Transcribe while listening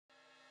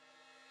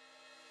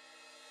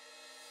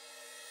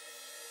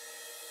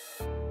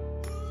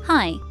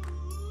Hi,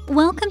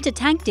 welcome to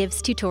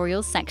Tagdiv's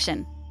tutorials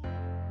section.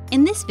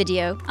 In this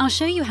video, I'll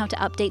show you how to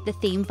update the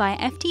theme via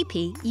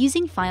FTP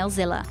using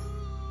FileZilla.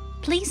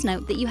 Please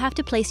note that you have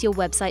to place your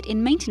website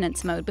in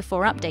maintenance mode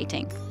before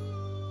updating.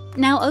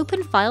 Now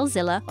open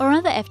FileZilla or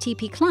other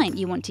FTP client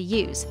you want to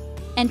use,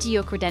 enter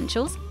your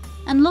credentials,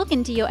 and log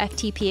into your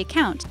FTP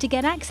account to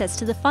get access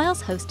to the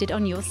files hosted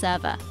on your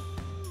server.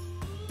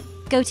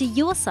 Go to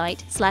your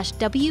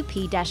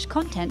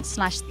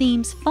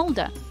site/wp-content/themes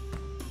folder.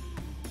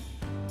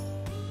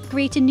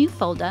 Create a new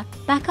folder,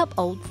 Backup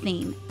Old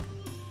Theme.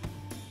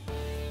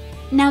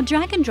 Now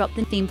drag and drop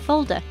the theme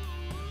folder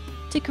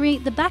to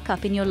create the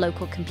backup in your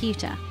local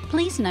computer.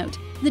 Please note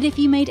that if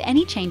you made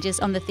any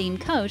changes on the theme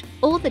code,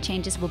 all the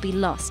changes will be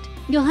lost.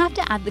 You'll have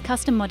to add the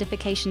custom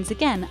modifications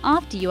again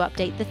after you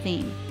update the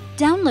theme.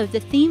 Download the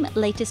theme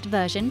latest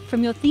version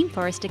from your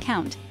ThemeForest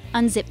account.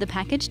 Unzip the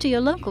package to your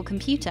local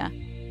computer.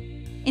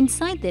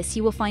 Inside this,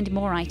 you will find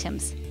more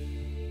items: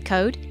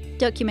 code,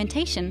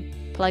 documentation,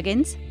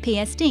 plugins,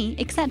 PSD,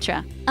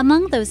 etc.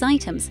 Among those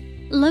items,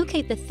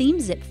 locate the theme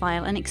zip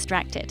file and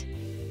extract it.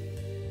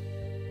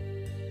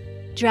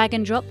 Drag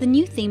and drop the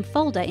new theme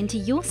folder into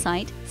your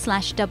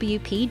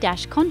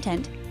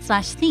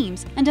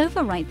site/wp-content/themes and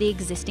overwrite the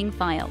existing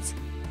files.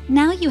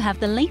 Now you have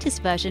the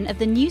latest version of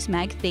the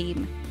Newsmag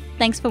theme.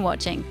 Thanks for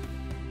watching.